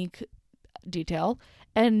a unique detail.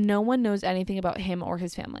 And no one knows anything about him or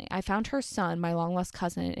his family. I found her son, my long lost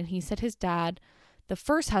cousin, and he said his dad, the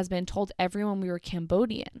first husband, told everyone we were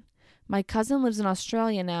Cambodian. My cousin lives in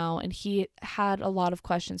Australia now, and he had a lot of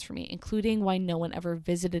questions for me, including why no one ever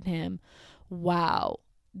visited him. Wow.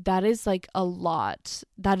 That is like a lot.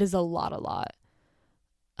 That is a lot.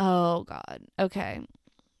 Oh, God. Okay,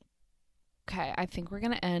 I think we're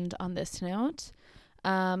going to end on this note.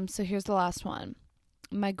 So here's the last one.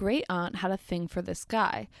 My great aunt had a thing for this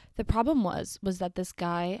guy. The problem was that this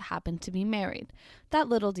guy happened to be married. That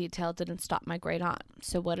little detail didn't stop my great aunt.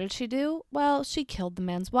 So what did she do? Well, she killed the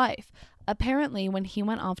man's wife. Apparently, when he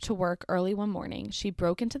went off to work early one morning, she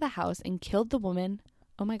broke into the house and killed the woman,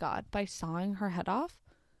 oh my God, by sawing her head off.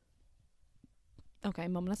 Okay,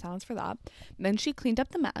 moment of silence for that. Then she cleaned up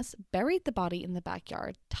the mess, buried the body in the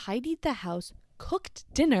backyard, tidied the house, cooked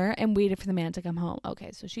dinner, and waited for the man to come home.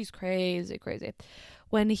 Okay, so she's crazy.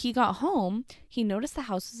 When he got home, he noticed the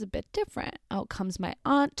house was a bit different. Out comes my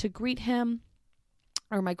aunt to greet him,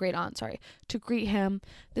 or my great aunt, sorry, to greet him.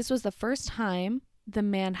 This was the first time the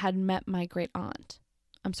man had met my great aunt.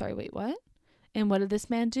 I'm sorry, wait, what? And what did this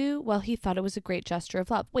man do? Well, he thought it was a great gesture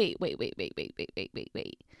of love. Wait. Wait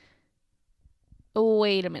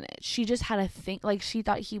a minute. She just had a thing, like she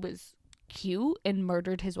thought he was cute and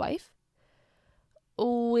murdered his wife?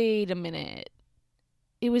 Wait a minute.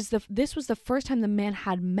 This was the first time the man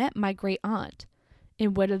had met my great aunt.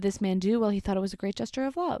 And what did this man do? Well, he thought it was a great gesture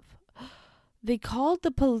of love. They called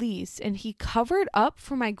the police and he covered up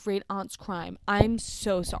for my great aunt's crime. I'm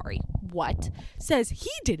so sorry. What? Says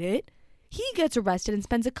he did it. He gets arrested and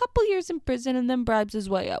spends a couple years in prison and then bribes his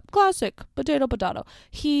way up. Classic. Potato.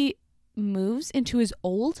 He moves into his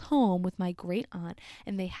old home with my great aunt,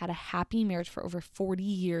 and they had a happy marriage for over 40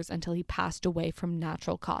 years until he passed away from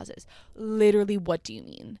natural causes. Literally, what do you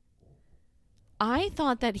mean? I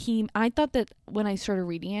thought that when I started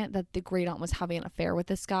reading it, that the great aunt was having an affair with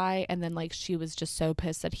this guy, and then like she was just so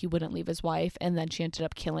pissed that he wouldn't leave his wife, and then she ended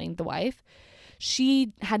up killing the wife.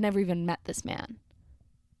 She had never even met this man.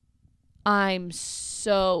 I'm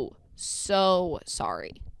so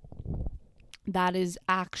sorry. That is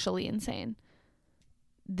actually insane.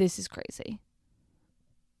 This is crazy.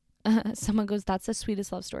 Someone goes, that's the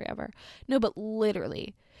sweetest love story ever. No, but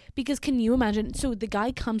literally, because can you imagine? So the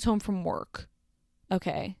guy comes home from work.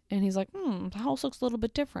 Okay. And he's like, the house looks a little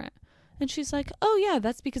bit different. And she's like, oh yeah,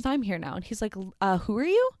 that's because I'm here now. And he's like, who are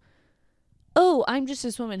you? Oh, I'm just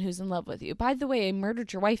this woman who's in love with you. By the way, I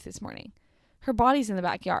murdered your wife this morning. Her body's in the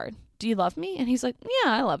backyard. Do you love me? And he's like,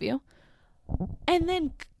 yeah, I love you. And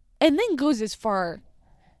then goes as far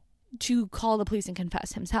to call the police and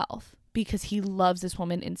confess himself because he loves this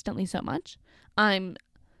woman instantly so much.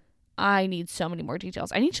 I need so many more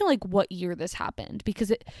details. I need to know, like, what year this happened,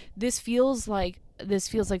 because this feels like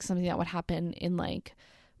something that would happen in like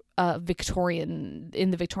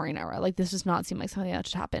in the Victorian era. Like, this does not seem like something that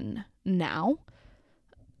should happen now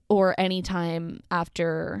or any time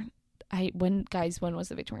after. When was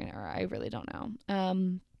the Victorian era? I really don't know.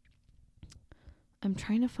 I'm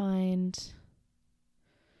trying to find,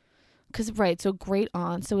 because so great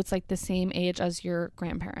aunt, so it's like the same age as your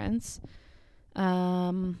grandparents.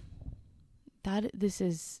 This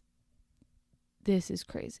is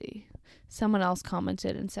crazy. Someone else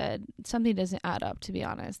commented and said, something doesn't add up, to be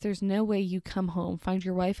honest. There's no way you come home, find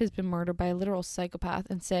your wife has been murdered by a literal psychopath,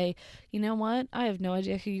 and say, you know what? I have no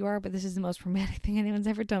idea who you are, but this is the most romantic thing anyone's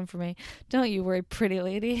ever done for me. Don't you worry, pretty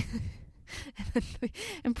lady. And then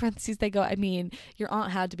in parentheses, they go, I mean, your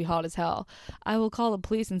aunt had to be hot as hell. I will call the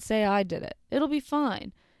police and say I did it. It'll be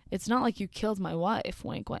fine. It's not like you killed my wife,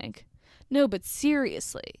 wink, wink. No, but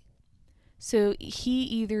seriously. So he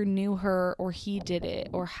either knew her or he did it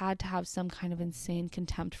or had to have some kind of insane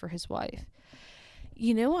contempt for his wife.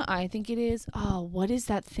 You know what I think it is? Oh, what is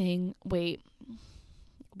that thing? Wait.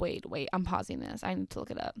 I'm pausing this. I need to look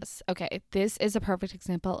it up. Okay, this is a perfect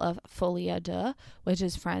example of folie à deux, which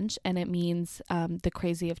is French, and it means the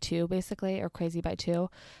crazy of two, basically, or crazy by two.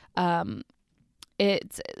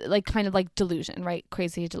 It's like kind of like delusion, right?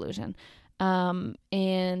 Crazy delusion.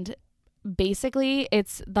 And basically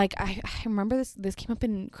it's like I remember this came up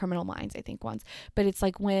in Criminal Minds, I think, once, but it's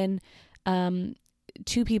like when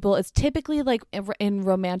two people, it's typically like in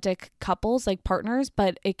romantic couples, like partners,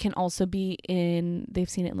 but it can also be they've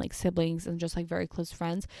seen it in like siblings and just like very close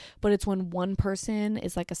friends, but it's when one person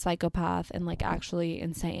is like a psychopath and like actually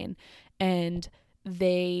insane, and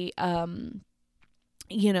they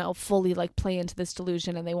fully like play into this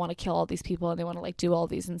delusion, and they want to kill all these people, and they want to like do all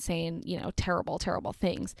these insane, terrible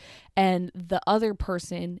things, and the other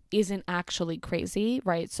person isn't actually crazy,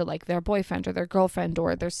 right? So like their boyfriend or their girlfriend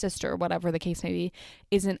or their sister, whatever the case may be,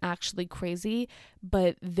 isn't actually crazy,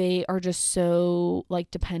 but they are just so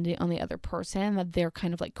like dependent on the other person that they're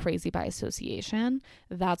kind of like crazy by association.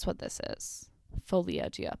 That's what this is, folie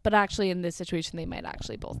à deux. But actually in this situation they might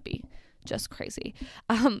actually both be just crazy.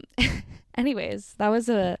 Anyways, that was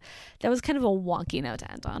kind of a wonky note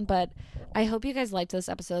to end on, but I hope you guys liked this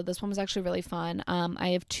episode. This one was actually really fun. I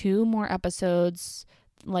have 2 more episodes,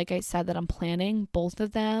 like I said, that I'm planning. Both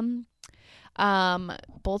of them are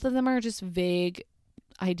just vague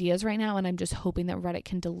ideas right now, and I'm just hoping that Reddit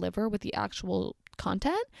can deliver with the actual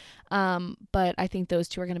content. But I think those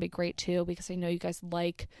 2 are going to be great too, because I know you guys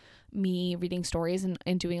like me reading stories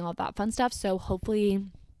and doing all that fun stuff. So hopefully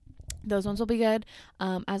those ones will be good.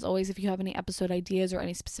 As always, if you have any episode ideas or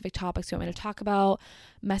any specific topics you want me to talk about,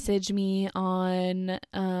 message me on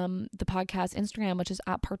the podcast Instagram, which is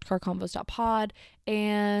at parkedcarconvos.pod.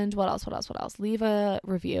 And what else? Leave a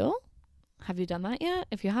review. Have you done that yet?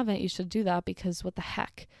 If you haven't, you should do that, because what the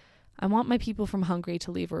heck? I want my people from Hungary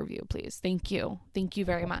to leave a review, please. Thank you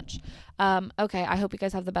very much. Okay, I hope you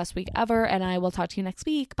guys have the best week ever, and I will talk to you next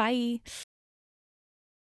week. Bye.